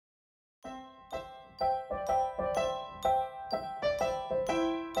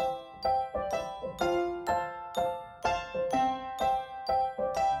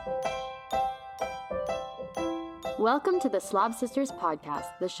Welcome to the Slob Sisters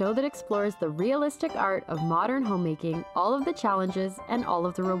podcast, the show that explores the realistic art of modern homemaking, all of the challenges, and all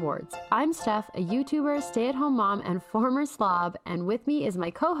of the rewards. I'm Steph, a YouTuber, stay-at-home mom, and former slob, and with me is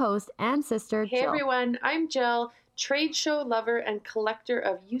my co-host and sister, Hey Jill. everyone, I'm Jill, trade show lover and collector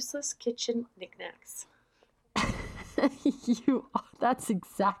of useless kitchen knickknacks. That's what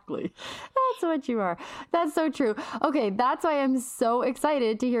you are. That's so true. Okay, that's why I'm so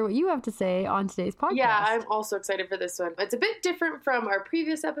excited to hear what you have to say on today's podcast. Yeah, I'm also excited for this one. It's a bit different from our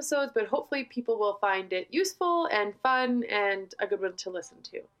previous episodes, but hopefully people will find it useful and fun and a good one to listen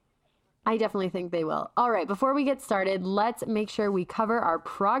to. I definitely think they will. All right, before we get started, let's make sure we cover our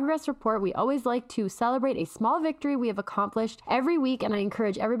progress report. We always like to celebrate a small victory we have accomplished every week, and I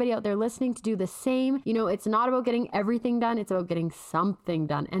encourage everybody out there listening to do the same. You know, it's not about getting everything done, it's about getting something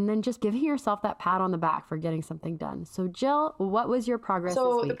done, and then just giving yourself that pat on the back for getting something done. So Jill, what was your progress this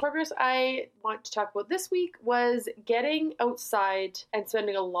week? So the progress I want to talk about this week was getting outside and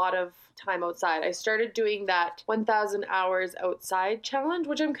spending a lot of time outside. I started doing that 1,000 hours outside challenge,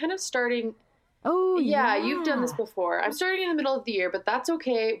 which I'm kind of starting. Oh, yeah. You've done this before. I'm starting in the middle of the year, but that's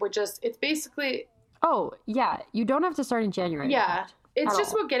okay. It's basically. Oh, yeah. You don't have to start in January. Yeah. It's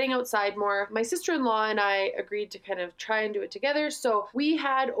just about getting outside more. My sister-in-law and I agreed to kind of try and do it together. So we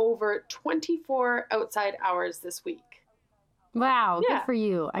had over 24 outside hours this week. Wow, good for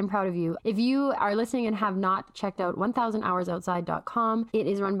you. I'm proud of you. If you are listening and have not checked out 1000hoursoutside.com, it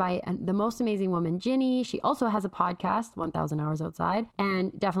is run by the most amazing woman, Ginny. She also has a podcast, 1000 Hours Outside,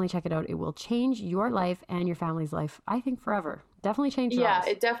 and definitely check it out. It will change your life and your family's life, I think, forever. Definitely change lives.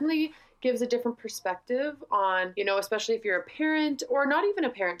 Yeah, it definitely gives a different perspective on, especially if you're a parent or not even a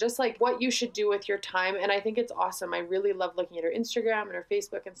parent, just like what you should do with your time. And I think it's awesome. I really love looking at her Instagram and her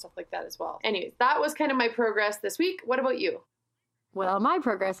Facebook and stuff like that as well. Anyways, that was kind of my progress this week. What about you? Well, my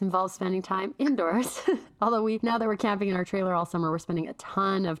progress involves spending time indoors. Although now that we're camping in our trailer all summer, we're spending a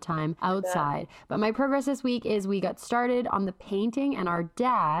ton of time outside. But my progress this week is we got started on the painting, and our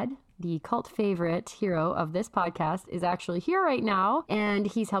dad, the cult favorite hero of this podcast, is actually here right now, and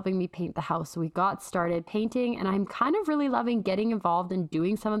he's helping me paint the house. So we got started painting, and I'm kind of really loving getting involved and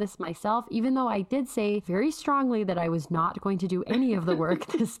doing some of this myself, even though I did say very strongly that I was not going to do any of the work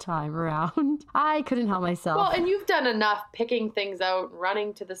this time around. I couldn't help myself. Well, and you've done enough picking things out,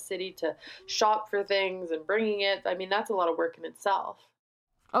 running to the city to shop for things and bringing it. I mean, that's a lot of work in itself.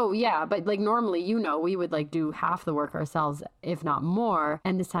 Oh, yeah. But like normally, we would like do half the work ourselves, if not more.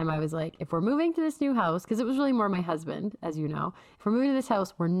 And this time I was like, if we're moving to this new house, because it was really more my husband, as you know, if we're moving to this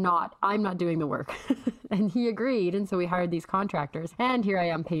house, I'm not doing the work. And he agreed. And so we hired these contractors. And here I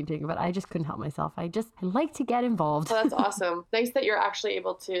am painting, but I just couldn't help myself. I like to get involved. Well, that's awesome. Nice that you're actually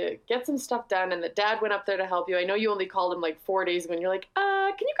able to get some stuff done and that dad went up there to help you. I know you only called him like 4 days ago and you're like,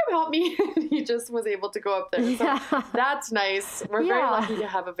 can you come help me? And he just was able to go up there. So that's nice. We're very lucky to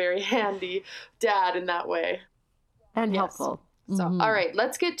have a very handy dad in that way. And helpful. So, all right,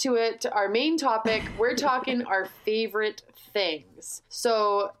 let's get to it. Our main topic, we're talking our favorite things.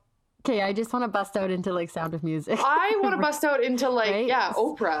 So, okay, I just want to bust out into like Sound of Music. I want to bust out into like, right?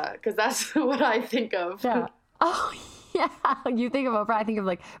 Oprah, because that's what I think of. Yeah. Oh, yeah. You think of Oprah, I think of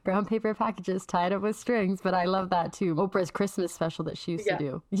like brown paper packages tied up with strings, but I love that too. Oprah's Christmas special that she used to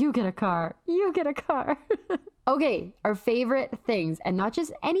do. You get a car. You get a car. Okay, our favorite things, and not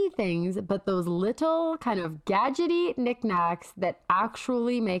just any things, but those little kind of gadgety knickknacks that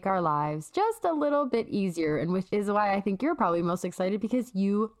actually make our lives just a little bit easier, and which is why I think you're probably most excited because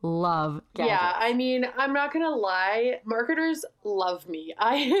you love gadgets. Yeah, I mean, I'm not gonna lie, marketers love me.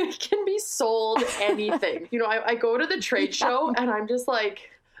 I can be sold anything. I go to the trade show and I'm just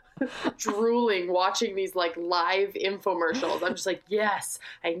like drooling watching these like live infomercials. I'm just like, yes,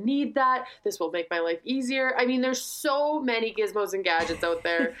 I need that. This will make my life easier. I mean, there's so many gizmos and gadgets out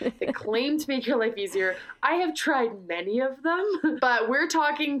there that claim to make your life easier. I have tried many of them, but we're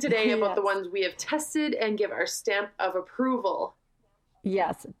talking today about the ones we have tested and give our stamp of approval.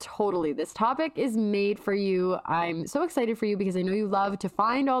 Yes, totally. This topic is made for you. I'm so excited for you because I know you love to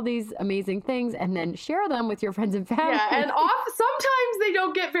find all these amazing things and then share them with your friends and family. Yeah, and sometimes they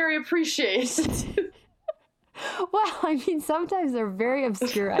don't get very appreciated. Well, I mean, sometimes they're very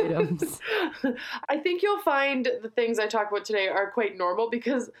obscure items. I think you'll find the things I talk about today are quite normal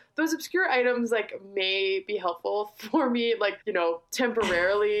because those obscure items like may be helpful for me, like,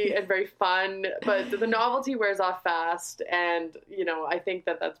 temporarily and very fun, but the novelty wears off fast. And, I think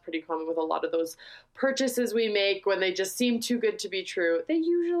that that's pretty common with a lot of those purchases we make when they just seem too good to be true. They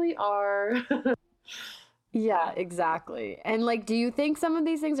usually are. Yeah, exactly. And like, do you think some of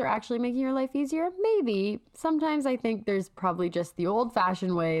these things are actually making your life easier? Maybe. Sometimes I think there's probably just the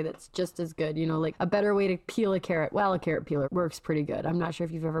old-fashioned way that's just as good, like a better way to peel a carrot. Well, a carrot peeler works pretty good. I'm not sure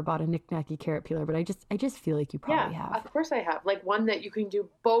if you've ever bought a knick-knacky carrot peeler, but I just feel like you Yeah, probably have. of course I have. Like one that you can do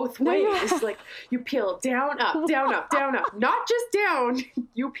both ways. Like you peel down, up, down, up, down, up. Not just down.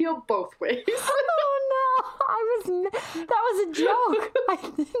 You peel both ways. Oh no, that was a joke. I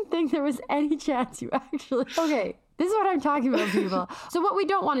didn't think there was any chance you actually. Okay, this is what I'm talking about, people. So what we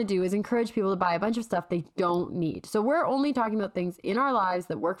don't want to do is encourage people to buy a bunch of stuff they don't need. So we're only talking about things in our lives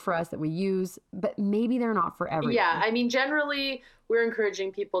that work for us, that we use, but maybe they're not for everyone. Yeah, I mean, generally, we're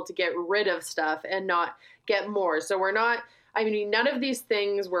encouraging people to get rid of stuff and not get more. So we're not, I mean, none of these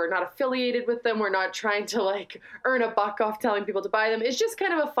things, we're not affiliated with them. We're not trying to like earn a buck off telling people to buy them. It's just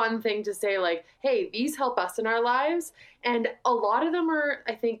kind of a fun thing to say like, hey, these help us in our lives. And a lot of them are,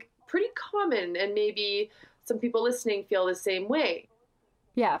 I think, pretty common, and maybe some people listening feel the same way.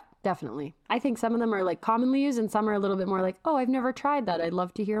 Yeah, definitely. I think some of them are like commonly used and some are a little bit more like, oh, I've never tried that. I'd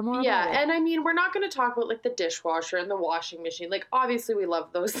love to hear more about it. And I mean, we're not going to talk about like the dishwasher and the washing machine. Like, obviously we love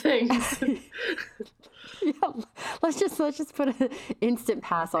those things. Yeah, let's just put an instant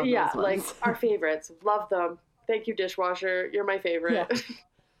pass on those ones. Like our favorites. Love them. Thank you, dishwasher. You're my favorite.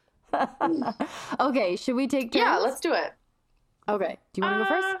 Yeah. Okay, should we take turns? Yeah, let's do it. Okay. Do you want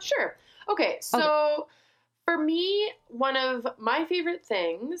to go first? Sure. Okay, so for me, one of my favorite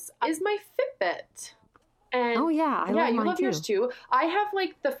things is my Fitbit. And oh yeah, I love you mine love too. yours too. I have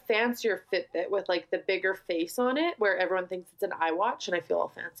like the fancier Fitbit with like the bigger face on it, where everyone thinks it's an iWatch, and I feel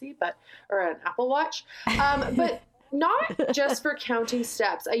all fancy, or an Apple Watch. But not just for counting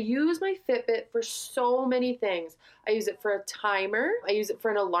steps. I use my Fitbit for so many things. I use it for a timer. I use it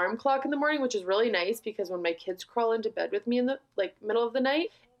for an alarm clock in the morning, which is really nice because when my kids crawl into bed with me in the middle of the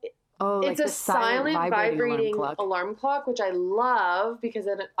night, it's a silent vibrating alarm clock, which I love because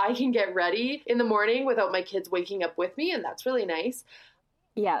then I can get ready in the morning without my kids waking up with me, and that's really nice.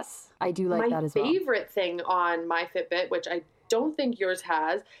 Yes, I do like that as well. My favorite thing on my Fitbit, which I don't think yours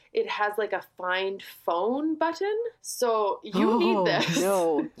has, it has like a find phone button. So you need this.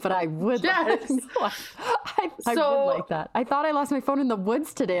 No, but I would. Yes. I would like that. I thought I lost my phone in the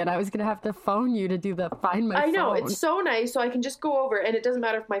woods today and I was going to have to phone you to do the find my phone. I know, it's so nice. So I can just go over, and it doesn't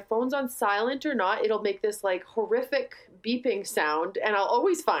matter if my phone's on silent or not. It'll make this like horrific beeping sound and I'll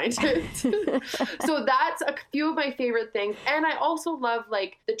always find it. So that's a few of my favorite things. And I also love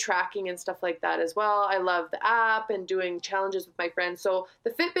like the tracking and stuff like that as well. I love the app and doing challenges with my friends. So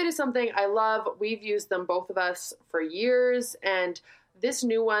the Fitbit is something I love. We've used them, both of us, for years. And this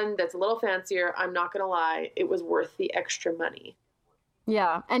new one that's a little fancier, I'm not going to lie, it was worth the extra money.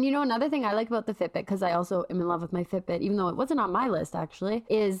 Yeah. And another thing I like about the Fitbit, because I also am in love with my Fitbit, even though it wasn't on my list actually,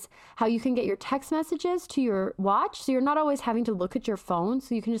 is how you can get your text messages to your watch. So you're not always having to look at your phone.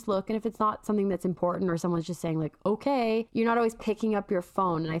 So you can just look. And if it's not something that's important or someone's just saying like, okay, you're not always picking up your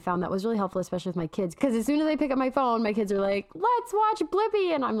phone. And I found that was really helpful, especially with my kids. Because as soon as I pick up my phone, my kids are like, let's watch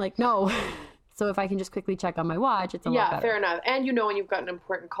Blippi. And I'm like, no. So if I can just quickly check on my watch, it's a lot better. Yeah, fair enough. And when you've got an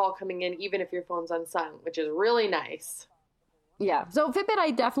important call coming in, even if your phone's on silent, which is really nice. Yeah. So Fitbit, I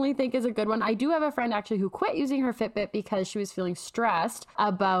definitely think is a good one. I do have a friend actually who quit using her Fitbit because she was feeling stressed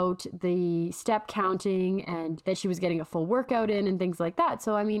about the step counting and that she was getting a full workout in and things like that.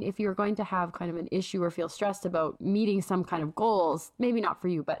 So, I mean, if you're going to have kind of an issue or feel stressed about meeting some kind of goals, maybe not for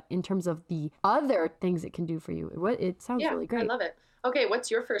you, but in terms of the other things it can do for you, it sounds really great. I love it. Okay, what's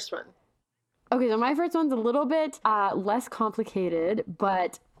your first one? Okay, so my first one's a little bit less complicated,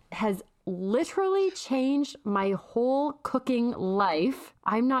 but has literally changed my whole cooking life.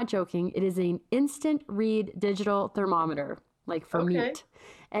 I'm not joking. It is an instant read digital thermometer, like for meat.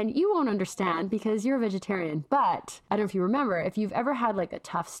 And you won't understand because you're a vegetarian, but I don't know if you remember, if you've ever had like a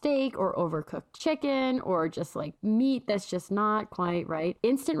tough steak or overcooked chicken or just like meat that's just not quite right,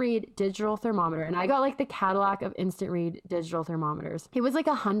 instant read digital thermometer. And I got like the Cadillac of instant read digital thermometers. It was like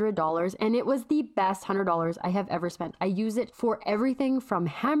 $100 and it was the best $100 I have ever spent. I use it for everything from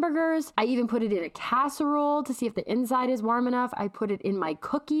hamburgers. I even put it in a casserole to see if the inside is warm enough. I put it in my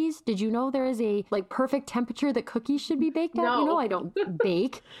cookies. Did you know there is a like perfect temperature that cookies should be baked at? No. I don't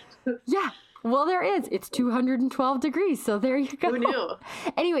bake. Yeah. Well, there is. It's 212 degrees. So there you go. Who knew?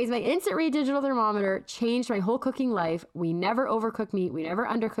 Anyways, my instant read digital thermometer changed my whole cooking life. We never overcook meat. We never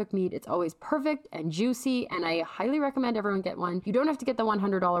undercook meat. It's always perfect and juicy. And I highly recommend everyone get one. You don't have to get the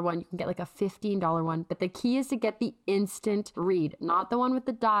 $100 one. You can get like a $15 one. But the key is to get the instant read, not the one with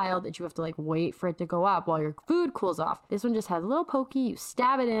the dial that you have to like wait for it to go up while your food cools off. This one just has a little pokey. You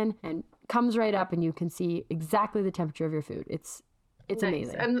stab it in and comes right up and you can see exactly the temperature of your food. It's It's Nice.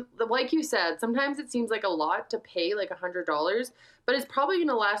 amazing. And like you said, sometimes it seems like a lot to pay like $100, but it's probably going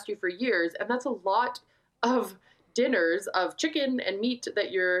to last you for years. And that's a lot of dinners of chicken and meat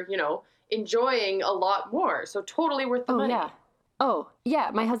that you're, enjoying a lot more. So totally worth the money. Yeah. Oh,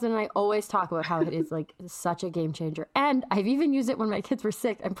 yeah. My husband and I always talk about how it is like such a game changer. And I've even used it when my kids were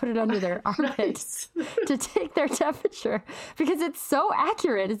sick and put it under their armpits to take their temperature because it's so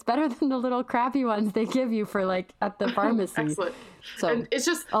accurate. It's better than the little crappy ones they give you for like at the pharmacy. Excellent. So, and it's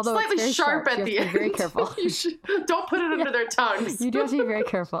just although slightly it's very sharp you at have the to be end. very careful. Don't put it under their tongues. You do have to be very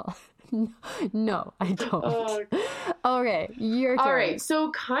careful. No, I don't. Okay, your turn. All right, so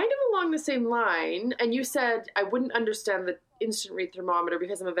kind of along the same line, and you said I wouldn't understand the instant read thermometer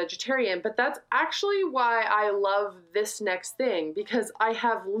because I'm a vegetarian, but that's actually why I love this next thing, because I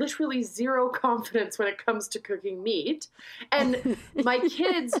have literally zero confidence when it comes to cooking meat. And my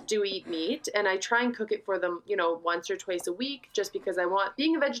kids do eat meat, and I try and cook it for them, once or twice a week, just because I want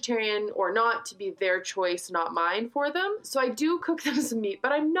being a vegetarian or not to be their choice, not mine for them. So I do cook them some meat,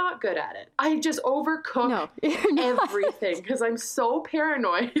 but I'm not good at it. I just overcook everything because I'm so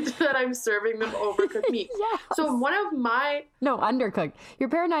paranoid that I'm serving them overcooked meat. Yes. So one of my... No, undercooked. You're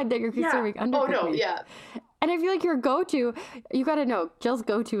paranoid that you're serving undercooked Oh, no, meat. yeah. And I feel like your go-to, you got to know, Jill's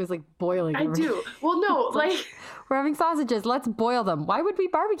go-to is like boiling. I do. Well, no, like... We're having sausages. Let's boil them. Why would we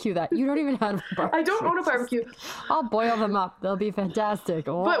barbecue that? You don't even have a barbecue. I don't own a barbecue. I'll boil them up. They'll be fantastic.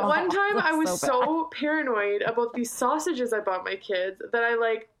 Oh, But one time I was so so paranoid about these sausages I bought my kids that I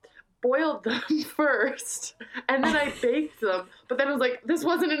boiled them first and then I baked them. But then I was like, this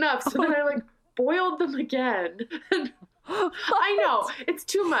wasn't enough. So then I boiled them again. I know, it's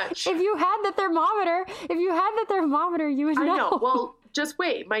too much. If you had the thermometer, you would know. I know. Well, just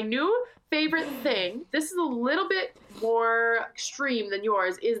wait. My new favorite thing, this is a little bit more extreme than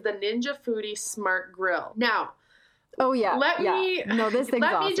yours, is the Ninja Foodi Smart Grill. Now, oh yeah, let me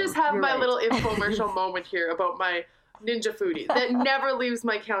awesome. just have You're my right. little infomercial moment here about my Ninja Foodi that never leaves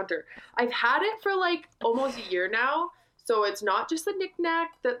my counter. I've had it for almost a year now, so it's not just a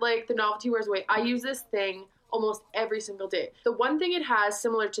knick-knack that the novelty wears away. I use this thing almost every single day. The one thing it has,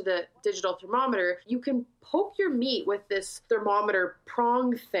 similar to the digital thermometer, you can poke your meat with this thermometer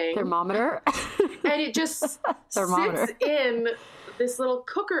prong thing. Thermometer? And it just sits in this little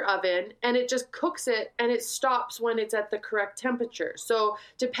cooker oven, and it just cooks it, and it stops when it's at the correct temperature. So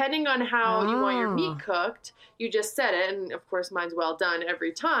depending on how you want your meat cooked, you just set it, and of course mine's well done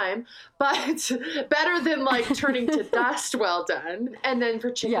every time, but better than turning to dust well done. And then for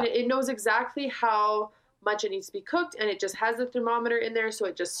chicken, it knows exactly how much it needs to be cooked, and it just has the thermometer in there, so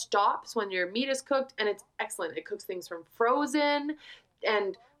it just stops when your meat is cooked, and it's excellent. It cooks things from frozen,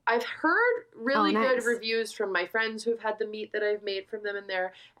 and I've heard really good reviews from my friends who've had the meat that I've made from them in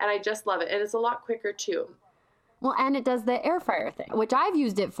there, and I just love it, and it's a lot quicker too. Well, and it does the air fryer thing, which I've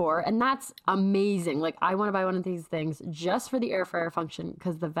used it for, and that's amazing. I want to buy one of these things just for the air fryer function,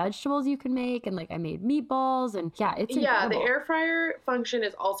 because the vegetables you can make, and I made meatballs, and it's incredible. Yeah, the air fryer function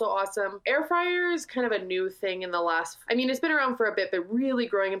is also awesome. Air fryer is kind of a new thing in the last, it's been around for a bit, but really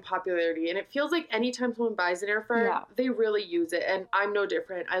growing in popularity, and it feels like anytime someone buys an air fryer, they really use it, and I'm no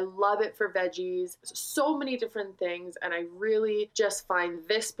different. I love it for veggies, so many different things, and I really just find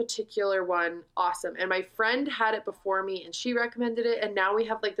this particular one awesome. And my friend had it before me, and she recommended it, and now we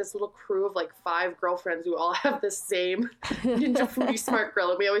have this little crew of 5 girlfriends who all have the same Ninja Foodi Smart Grill,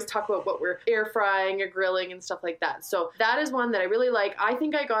 and we always talk about what we're air frying or grilling and stuff like that. So that is one that I really like. I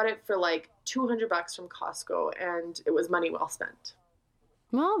think I got it for $200 from Costco, and it was money well spent.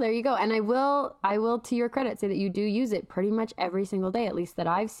 Well, there you go. And I will, to your credit, say that you do use it pretty much every single day, at least that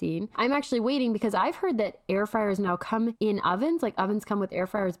I've seen. I'm actually waiting because I've heard that air fryers now come in ovens. Ovens come with air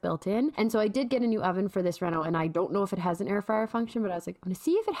fryers built in. And so I did get a new oven for this reno, and I don't know if it has an air fryer function, but I was I'm going to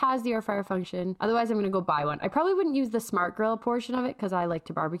see if it has the air fryer function. Otherwise, I'm going to go buy one. I probably wouldn't use the smart grill portion of it because I like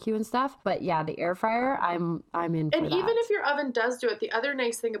to barbecue and stuff. But yeah, the air fryer, I'm in for and that. Even if your oven does do it, the other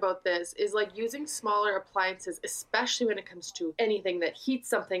nice thing about this is using smaller appliances, especially when it comes to anything that heats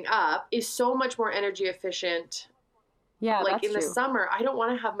something up, is so much more energy efficient. Yeah, that's in the summer, I don't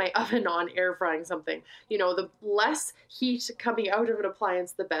want to have my oven on air frying something. The less heat coming out of an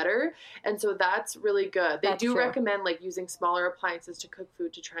appliance, the better. And so that's really good. They do recommend using smaller appliances to cook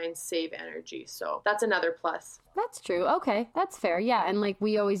food to try and save energy. So that's another plus. That's true. Okay, that's fair. Yeah, and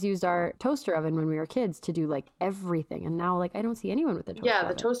we always used our toaster oven when we were kids to do everything. And now I don't see anyone with a toaster oven. Yeah,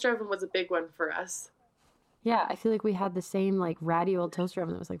 the toaster oven was a big one for us. Yeah, I feel like we had the same ratty old toaster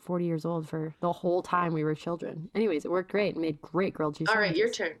oven that was 40 years old for the whole time we were children. Anyways, it worked great and made great grilled cheese All sandwiches.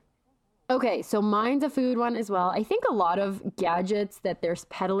 right, your turn. Okay, so mine's a food one as well. I think a lot of gadgets that they're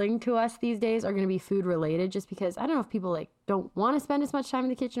peddling to us these days are going to be food related just because I don't know if people like don't want to spend as much time in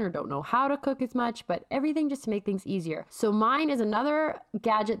the kitchen or don't know how to cook as much, but everything just to make things easier. So mine is another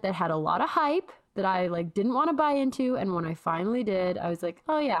gadget that had a lot of hype that I like didn't want to buy into, and when I finally did, I was like,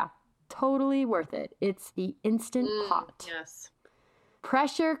 "Oh yeah, totally worth it." It's the Instant Pot. Yes.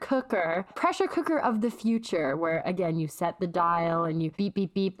 Pressure cooker of the future, where again you set the dial and you beep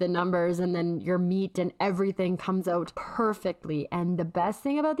beep beep the numbers and then your meat and everything comes out perfectly. And the best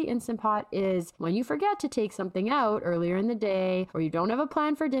thing about the Instant Pot is when you forget to take something out earlier in the day or you don't have a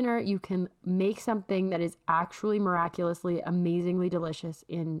plan for dinner, you can make something that is actually miraculously amazingly delicious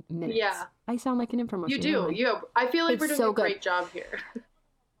in minutes. Yeah, I sound like an infomercial. you do. I feel like we're doing a great job here.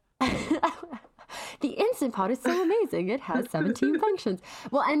 The Instant Pot is so amazing. It has 17 functions.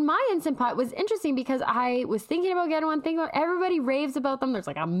 Well, and my Instant Pot was interesting because I was thinking about getting one thing. Everybody raves about them. There's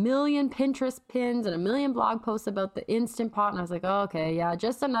like a million Pinterest pins and a million blog posts about the Instant Pot. And I was like, oh, okay, yeah,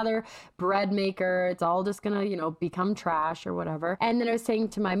 just another bread maker. It's all just going to, become trash or whatever. And then I was saying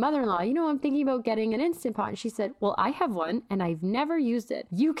to my mother-in-law, I'm thinking about getting an Instant Pot. And she said, well, I have one and I've never used it.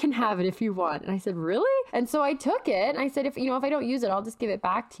 You can have it if you want. And I said, really? And so I took it. And I said, if I don't use it, I'll just give it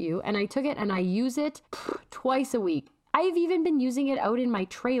back to you. And I took it and I use it twice a week. I've even been using it out in my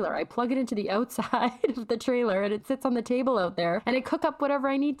trailer. I plug it into the outside of the trailer and it sits on the table out there and I cook up whatever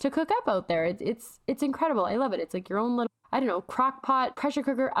I need to cook up out there. It's incredible. I love it. It's like your own little, crock pot, pressure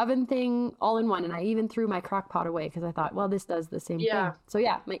cooker, oven thing all in one. And I even threw my crock pot away because I thought, well, this does the same thing. So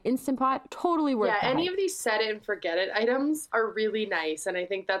yeah, my Instant Pot, totally worth it. Yeah, any of these set it and forget it items are really nice. And I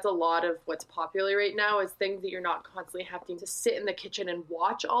think that's a lot of what's popular right now is things that you're not constantly having to sit in the kitchen and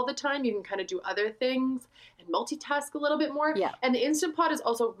watch all the time. You can kind of do other things and multitask a little bit more. Yeah. And the Instant Pot is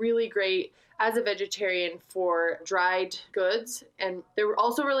also really great as a vegetarian for dried goods, and they're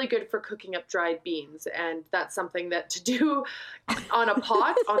also really good for cooking up dried beans, and that's something that to do on a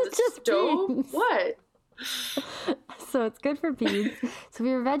pot on the stove. Beans. What? So it's good for beans. So if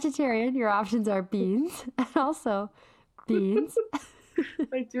you're a vegetarian, your options are beans and also beans.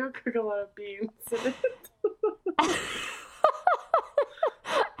 I do cook a lot of beans.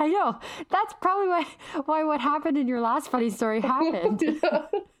 I know. That's probably why what happened in your last funny story happened. Yeah.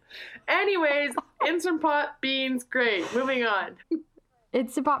 Anyways, Instant Pot, beans, great. Moving on.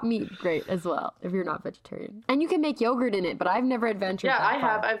 Instant Pot meat, great as well, if you're not vegetarian. And you can make yogurt in it, but I've never adventured that far.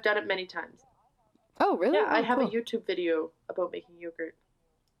 have. I've done it many times. Oh, really? Yeah, I have cool. a YouTube video about making yogurt.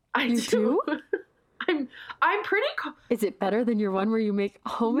 You do? I'm pretty... Is it better than your one where you make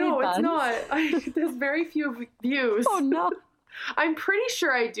homemade buns? No, it's not. There's very few views. Oh, no. I'm pretty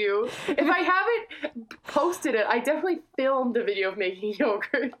sure I do. If I haven't posted it, I definitely filmed a video of making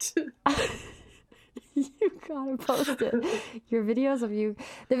yogurt. You gotta post it. The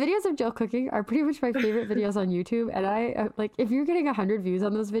videos of Jill cooking are pretty much my favorite videos on YouTube. And I, if you're getting 100 views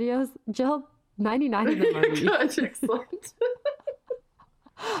on those videos, Jill, 99 of them are me. Gosh, excellent.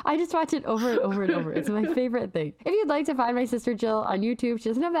 I just watch it over and over and over. It's my favorite thing. If you'd like to find my sister Jill on YouTube, she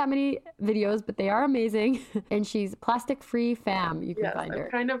doesn't have that many videos, but they are amazing. And she's Plastic Free Fam. You can find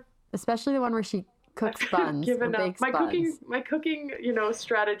her. Especially the one where she cooks buns. Given up. My cooking,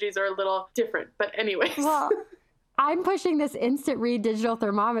 strategies are a little different. But anyways. Well, I'm pushing this instant read digital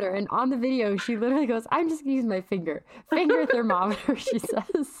thermometer, and on the video, she literally goes, "I'm just gonna use my finger thermometer," she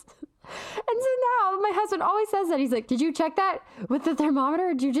says. And so now my husband always says that. He's like, "Did you check that with the thermometer,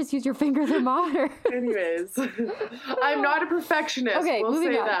 or did you just use your finger thermometer?" Anyways, I'm not a perfectionist. Okay, we'll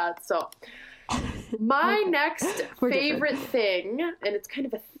say on. that. So my next favorite thing, and it's kind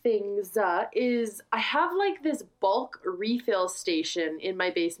of a things, is I have this bulk refill station in my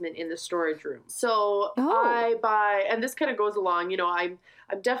basement in the storage room. So I buy, and this kind of goes along,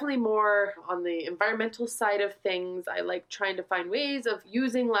 I'm definitely more on the environmental side of things. I like trying to find ways of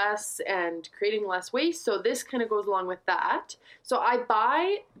using less and creating less waste. So this kind of goes along with that. So I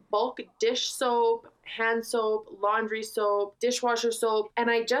buy bulk dish soap, hand soap, laundry soap, dishwasher soap, and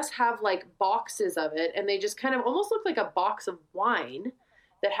I just have boxes of it, and they just kind of almost look like a box of wine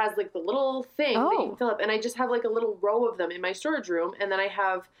that has the little thing that you can fill up, and I just have a little row of them in my storage room, and then I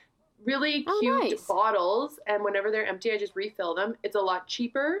have really cute bottles, and whenever they're empty I just refill them. It's a lot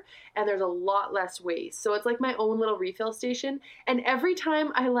cheaper and there's a lot less waste, so it's like my own little refill station. And every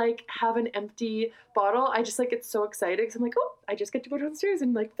time I have an empty bottle, I just get so excited because I'm oh, I just get to go downstairs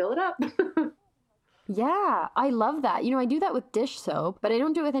and fill it up. Yeah, I love that. I do that with dish soap, but I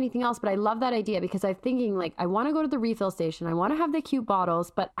don't do it with anything else. But I love that idea because I'm thinking like I want to go to the refill station. I want to have the cute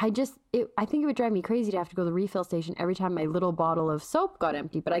bottles, but I think it would drive me crazy to have to go to the refill station every time my little bottle of soap got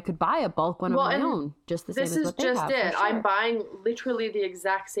empty. But I could buy a bulk one of my own, just the same as what they have. This is just it. Sure. I'm buying literally the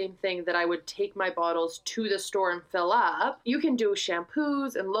exact same thing that I would take my bottles to the store and fill up. You can do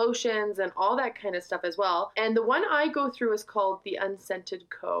shampoos and lotions and all that kind of stuff as well. And the one I go through is called the Unscented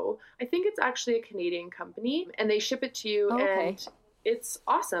Co. I think it's actually a Canadian company, and they ship it to you, and it's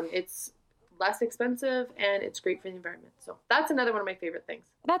awesome. It's less expensive and it's great for the environment. So that's another one of my favorite things.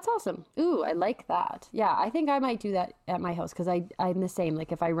 That's awesome. Ooh, I like that. Yeah, I think I might do that at my house because I'm the same.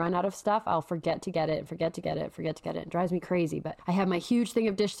 Like if I run out of stuff, I'll forget to get it. It drives me crazy. But I have my huge thing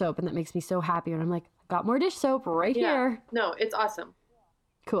of dish soap and that makes me so happy. And I'm like, got more dish soap right here. No, it's awesome.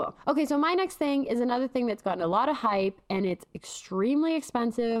 Cool. Okay, so my next thing is another thing that's gotten a lot of hype and it's extremely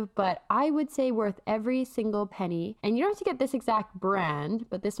expensive, but I would say worth every single penny. And you don't have to get this exact brand,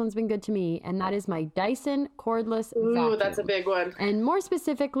 but this one's been good to me, and that is my Dyson cordless vacuum. Ooh, that's a big one. And more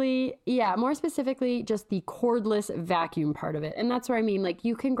specifically, just the cordless vacuum part of it. And that's where I mean, like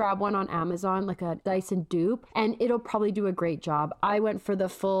you can grab one on Amazon, like a Dyson dupe, and it'll probably do a great job. I went for the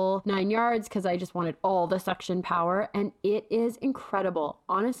full 9 yards because I just wanted all the suction power, and it is incredible.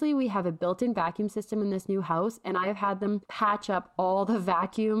 Honestly, we have a built-in vacuum system in this new house, and I've had them patch up all the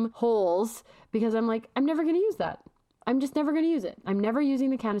vacuum holes because I'm like, I'm never going to use that. I'm just never going to use it. I'm never using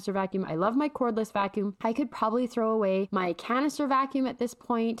the canister vacuum. I love my cordless vacuum. I could probably throw away my canister vacuum at this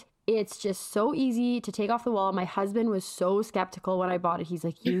point. It's just so easy to take off the wall. My husband was so skeptical when I bought it. He's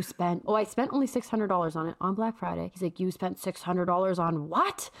like, I spent only $600 on it on Black Friday. He's like, you spent $600 on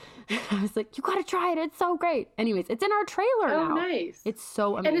what? I was like, you got to try it. It's so great. Anyways, it's in our trailer now. Oh, nice. It's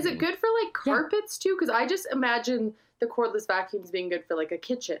so amazing. And is it good for like carpets too? Because I just imagine the cordless vacuums being good for like a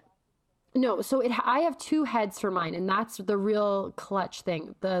kitchen. No, so I have two heads for mine, and that's the real clutch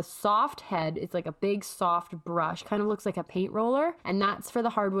thing. The soft head is like a big soft brush, kind of looks like a paint roller, and that's for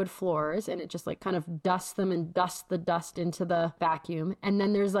the hardwood floors, and it just like kind of dusts them and dusts the dust into the vacuum. And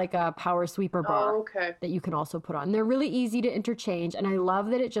then there's like a power sweeper bar that you can also put on. They're really easy to interchange, and I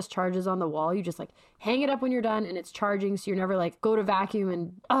love that it just charges on the wall. You just like hang it up when you're done, and it's charging, so you're never like go to vacuum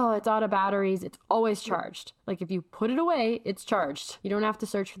and it's out of batteries. It's always charged. Like if you put it away, it's charged. You don't have to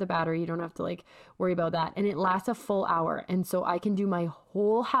search for the battery. You don't have to like worry about that, and it lasts a full hour, and so I can do my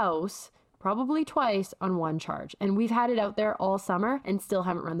whole house probably twice on one charge, and we've had it out there all summer and still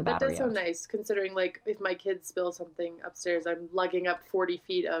haven't run the battery out. That does so nice, considering like if my kids spill something upstairs, I'm lugging up 40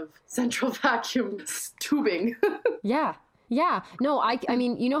 feet of central vacuum tubing. Yeah. No, I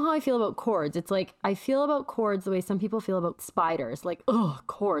mean, you know how I feel about cords. It's like I feel about cords the way some people feel about spiders. Like,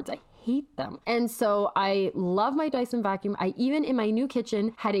 cords. I hate them. And so I love my Dyson vacuum. I even in my new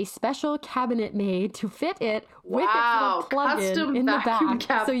kitchen had a special cabinet made to fit it with its little plug-in in the back.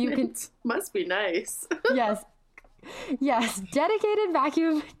 Cabinet. So you can must be nice. Yes, dedicated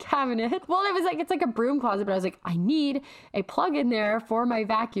vacuum cabinet. Well, it was like, it's like a broom closet, but I was like, I need a plug in there for my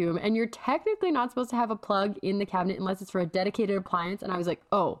vacuum. And you're technically not supposed to have a plug in the cabinet unless it's for a dedicated appliance. And I was like,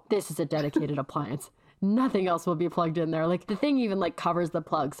 oh, this is a dedicated appliance. Nothing else will be plugged in there. Like the thing even like covers the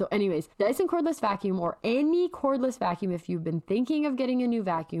plug. So anyways, Dyson cordless vacuum or any cordless vacuum, if you've been thinking of getting a new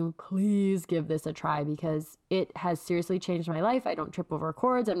vacuum, please give this a try because it has seriously changed my life. I don't trip over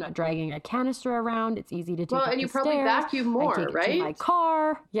cords. I'm not dragging a canister around. It's easy to take up and you the probably stairs. Vacuum more, I take it right? to my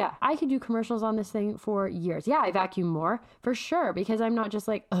car. Yeah, I could do commercials on this thing for years. Yeah, I vacuum more for sure because I'm not just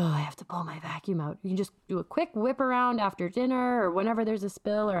like, I have to pull my vacuum out. You can just do a quick whip around after dinner or whenever there's a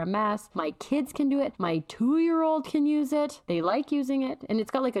spill or a mess. My kids can do it. My 2-year-old can use it. They like using it. And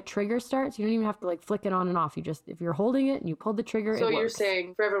it's got like a trigger start, so you don't even have to like flick it on and off. You just, if you're holding it and you pull the trigger, so it works. So you're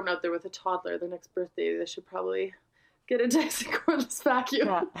saying for everyone out there with a toddler, their next birthday, they should probably get a Dyson cordless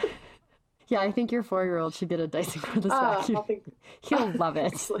vacuum. Yeah, I think your 4-year-old should get a Dyson cordless vacuum. He'll love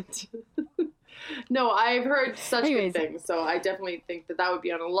it. Excellent. No, I've heard such good things, so I definitely think that would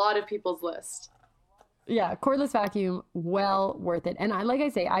be on a lot of people's list. Yeah, cordless vacuum, well worth it. And like I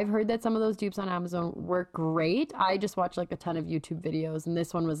say, I've heard that some of those dupes on Amazon work great. I just watched like a ton of YouTube videos, and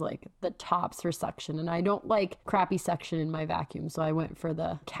this one was like the tops for suction. And I don't like crappy suction in my vacuum, so I went for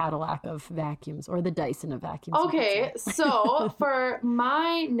the Cadillac of vacuums, or the Dyson of vacuums. Okay, so for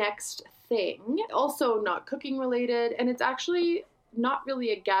my next thing, also not cooking related, and it's actually not really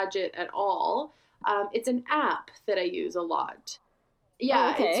a gadget at all. It's an app that I use a lot.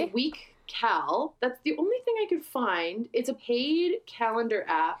 Yeah, it's WeekCal. That's the only thing I could find. It's a paid calendar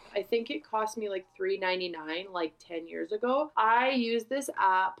app. I think it cost me like $3.99 like 10 years ago. I use this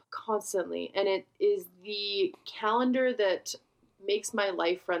app constantly, and it is the calendar that makes my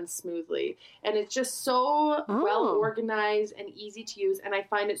life run smoothly. And it's just so well organized and easy to use. And I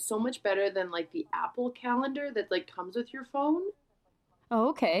find it so much better than like the Apple Calendar that like comes with your phone. Oh,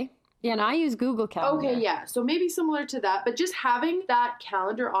 okay. Yeah, and I use Google Calendar. Okay, yeah. So maybe similar to that, but just having that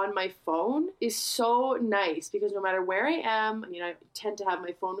calendar on my phone is so nice because no matter where I am, I mean, I tend to have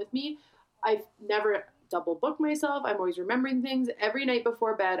my phone with me. I've never double book myself. I'm always remembering things. Every night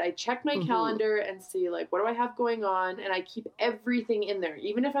before bed, I check my calendar and see like, what do I have going on? And I keep everything in there.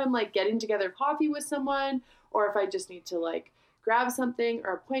 Even if I'm like getting together coffee with someone, or if I just need to like grab something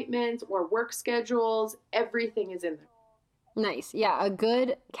or appointments or work schedules, everything is in there. Nice. Yeah, a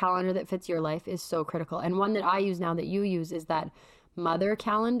good calendar that fits your life is so critical. And one that I use now that you use is that mother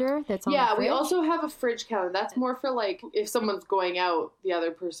calendar that's on the fridge. We also have a fridge calendar. That's more for like if someone's going out, the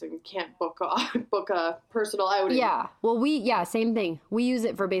other person can't book a personal outing. Yeah. Well, same thing. We use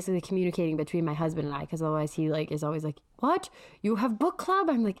it for basically communicating between my husband and I, because otherwise he like is always like, "What? You have book club?"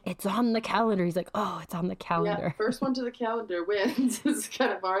 I'm like, "It's on the calendar." He's like, "Oh, it's on the calendar." Yeah, first one to the calendar wins is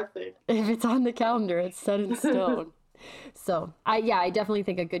kind of our thing. If it's on the calendar, it's set in stone. So I definitely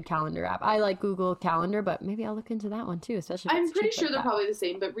think a good calendar app. I like Google Calendar, but maybe I'll look into that one too, especially if I'm it's pretty cheap sure like they're that. probably the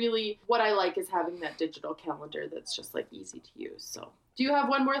same, but really what I like is having that digital calendar that's just like easy to use. So do you have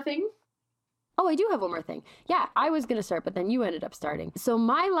one more thing? Oh, I do have one more thing. Yeah, I was going to start, but then you ended up starting. So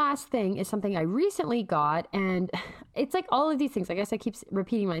my last thing is something I recently got, and it's like all of these things. I guess I keep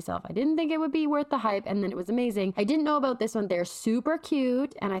repeating myself. I didn't think it would be worth the hype, and then it was amazing. I didn't know about this one. They're super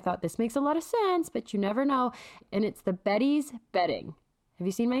cute, and I thought this makes a lot of sense, but you never know. And it's the Betty's bedding. Have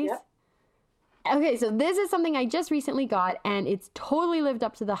you seen mine? Yep. Okay, so this is something I just recently got, and it's totally lived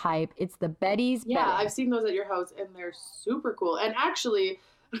up to the hype. It's the Betty's bedding. Yeah, I've seen those at your house, and they're super cool. And actually,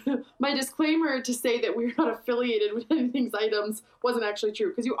 my disclaimer to say that we're not affiliated with anything's items wasn't actually true,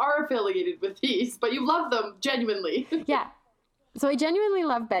 because you are affiliated with these, but you love them genuinely. Yeah. So I genuinely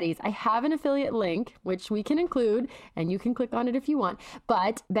love Betty's. I have an affiliate link, which we can include, and you can click on it if you want.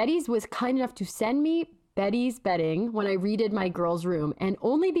 But Betty's was kind enough to send me Betty's bedding when I redid my girls' room, and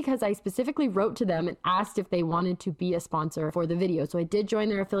only because I specifically wrote to them and asked if they wanted to be a sponsor for the video. So I did join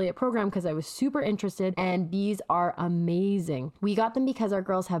their affiliate program because I was super interested, and these are amazing. We got them because our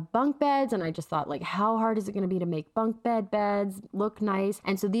girls have bunk beds, and I just thought, like, how hard is it going to be to make bunk beds look nice?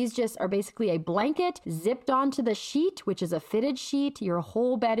 And so these just are basically a blanket zipped onto the sheet, which is a fitted sheet, your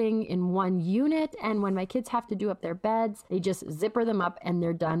whole bedding in one unit. And when my kids have to do up their beds, they just zipper them up and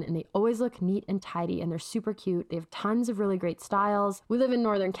they're done, and they always look neat and tidy, and they're super cute. They have tons of really great styles. We live in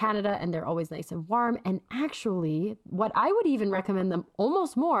Northern Canada, and they're always nice and warm. And actually, what I would even recommend them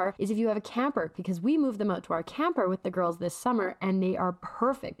almost more is if you have a camper, because we moved them out to our camper with the girls this summer, and they are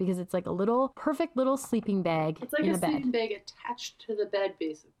perfect because it's like a perfect little sleeping bag. It's like in a a bed. sleeping bag attached to the bed,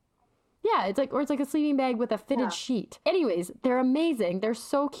 basically. Yeah, it's like a sleeping bag with a fitted sheet. Anyways, they're amazing. They're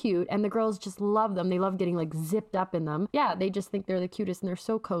so cute, and the girls just love them. They love getting like zipped up in them. Yeah, they just think they're the cutest, and they're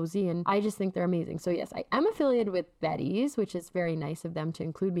so cozy, and I just think they're amazing. So yes, I am affiliated with Betty's, which is very nice of them to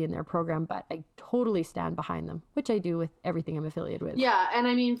include me in their program, but I totally stand behind them, which I do with everything I'm affiliated with. Yeah, and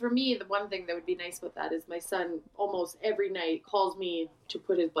I mean, for me, the one thing that would be nice about that is my son almost every night calls me to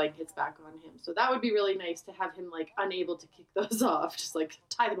put his blankets back on him. So that would be really nice to have him like unable to kick those off, just like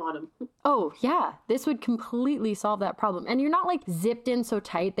tie them on him. Oh, yeah. This would completely solve that problem. And you're not like zipped in so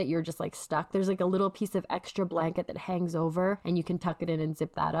tight that you're just like stuck. There's like a little piece of extra blanket that hangs over, and you can tuck it in and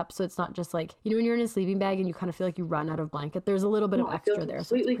zip that up. So it's not just like, when you're in a sleeping bag and you kind of feel like you run out of blanket, there's a little bit of extra there.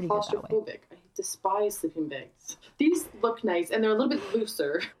 So it's completely claustrophobic. I despise sleeping bags. These look nice, and they're a little bit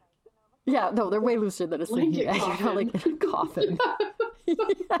looser. Yeah, no, they're way looser than a sleeping bag. You're not like in a coffin.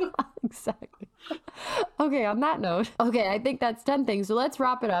 Yeah, exactly. Okay, on that note, I think that's 10 things. So let's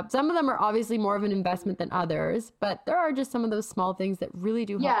wrap it up. Some of them are obviously more of an investment than others, but there are just some of those small things that really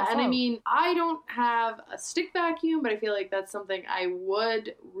do help us and out. I mean, I don't have a stick vacuum, but I feel like that's something I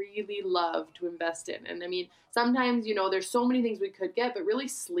would really love to invest in. And I mean, sometimes, there's so many things we could get, but really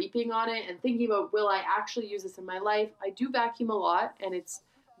sleeping on it and thinking about, will I actually use this in my life? I do vacuum a lot, and it's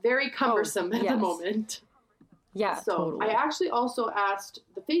very cumbersome at the moment. Yeah, so totally. I actually also asked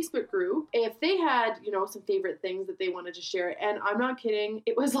the Facebook group if they had, some favorite things that they wanted to share. And I'm not kidding.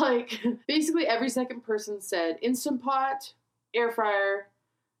 It was like basically every second person said Instant Pot, air fryer,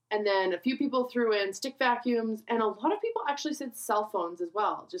 and then a few people threw in stick vacuums, and a lot of people actually said cell phones as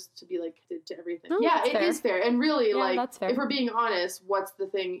well, just to be like to everything. Yeah, it is fair. And really, if we're being honest, what's the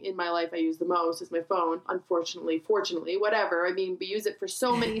thing in my life I use the most is my phone. Unfortunately, fortunately, whatever. I mean, we use it for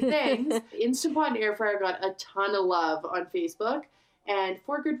so many things. Instant Pot and air fryer got a ton of love on Facebook, and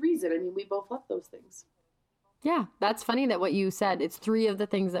for good reason. I mean, we both love those things. Yeah, that's funny that what you said, it's 3 of the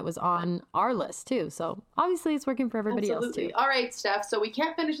things that was on our list too. So obviously it's working for everybody else too. All right, Steph. So we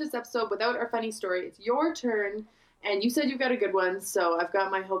can't finish this episode without our funny story. It's your turn. And you said you've got a good one, so I've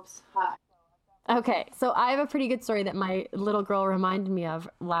got my hopes high. Okay, so I have a pretty good story that my little girl reminded me of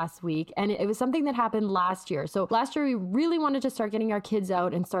last week, and it was something that happened last year. So last year we really wanted to start getting our kids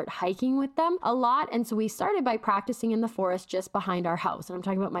out and start hiking with them a lot, and so we started by practicing in the forest just behind our house. And I'm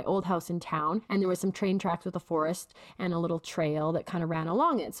talking about my old house in town, and there was some train tracks with a forest and a little trail that kind of ran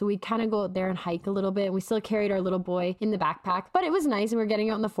along it. So we'd kind of go out there and hike a little bit, and we still carried our little boy in the backpack, but it was nice, and we were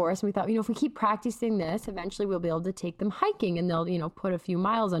getting out in the forest, and we thought, if we keep practicing this, eventually we'll be able to take them hiking, and they'll, put a few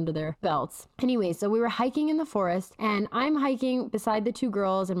miles under their belts. Anyway, so we were hiking in the forest, and I'm hiking beside the 2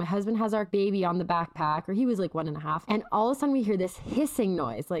 girls, and my husband has our baby on the backpack, or he was like 1.5, and all of a sudden we hear this hissing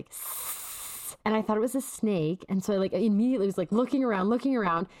noise, like and I thought it was a snake, and so I immediately was looking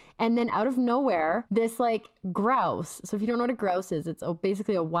around, and then out of nowhere, this grouse. So if you don't know what a grouse is, it's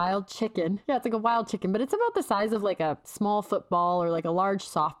basically a wild chicken. Yeah, it's like a wild chicken, but it's about the size of a small football or a large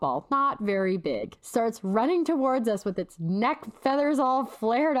softball. Not very big. Starts running towards us with its neck feathers all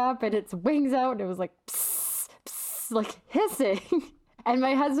flared up and its wings out, and it was psst, psst, hissing. And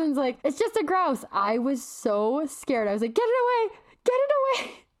my husband's it's just a grouse. I was so scared. I was like, get it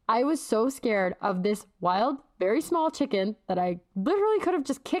away. I was so scared of this wild, very small chicken that I literally could have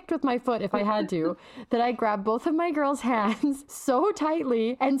just kicked with my foot if I had to, that I grabbed both of my girls' hands so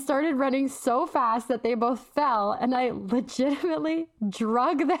tightly and started running so fast that they both fell, and I legitimately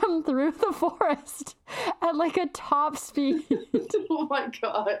drug them through the forest at a top speed. Oh my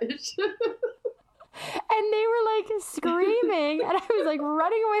gosh. And they were screaming, and I was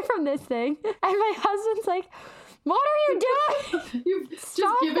running away from this thing, and my husband's what are you doing? You've just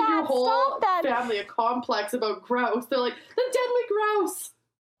given your whole family a complex about grouse. They're like, the deadly grouse.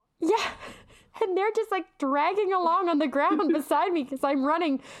 Yeah. And they're just dragging along on the ground beside me because I'm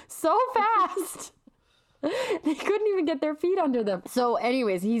running so fast. They couldn't even get their feet under them. So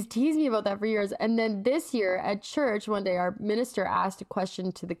anyways, he's teased me about that for years. And then this year at church, one day, our minister asked a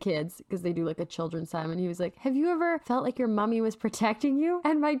question to the kids because they do a children's time. And he was like, have you ever felt like your mommy was protecting you?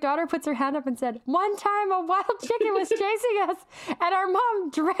 And my daughter puts her hand up and said, one time a wild chicken was chasing us and our mom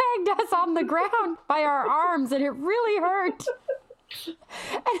dragged us on the ground by our arms and it really hurt.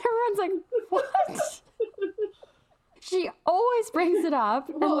 And everyone's like, what? She always brings it up.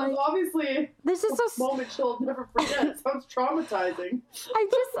 Well, obviously, this is a moment she'll never forget. It sounds traumatizing.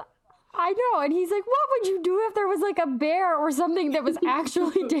 I know. And he's like, what would you do if there was a bear or something that was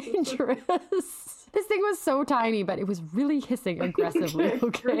actually dangerous? This thing was so tiny, but it was really hissing aggressively.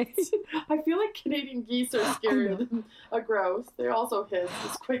 Okay. I feel like Canadian geese are scarier than a grouse. They also hiss.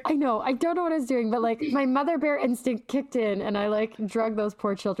 It's quite. I know. I don't know what I was doing, but my mother bear instinct kicked in, and I drugged those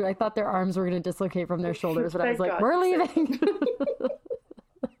poor children. I thought their arms were going to dislocate from their shoulders, but I was like, we're leaving.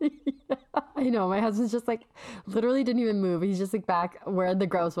 Yeah, I know. My husband's just literally didn't even move. He's just back where the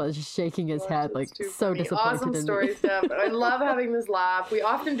grouse was, just shaking his head, so disappointed. Awesome story, Steph. I love having this laugh. We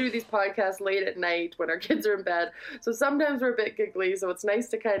often do these podcasts late at night when our kids are in bed, so sometimes we're a bit giggly. So it's nice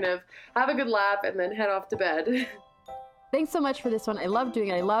to kind of have a good laugh and then head off to bed. Thanks so much for this one. I love doing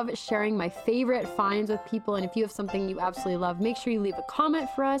it. I love sharing my favorite finds with people. And if you have something you absolutely love, make sure you leave a comment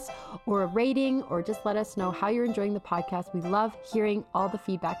for us or a rating, or just let us know how you're enjoying the podcast. We love hearing all the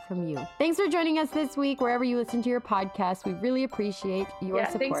feedback from you. Thanks for joining us this week, wherever you listen to your podcast. We really appreciate your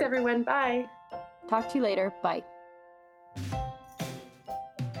support. Thanks everyone. Bye. Talk to you later. Bye.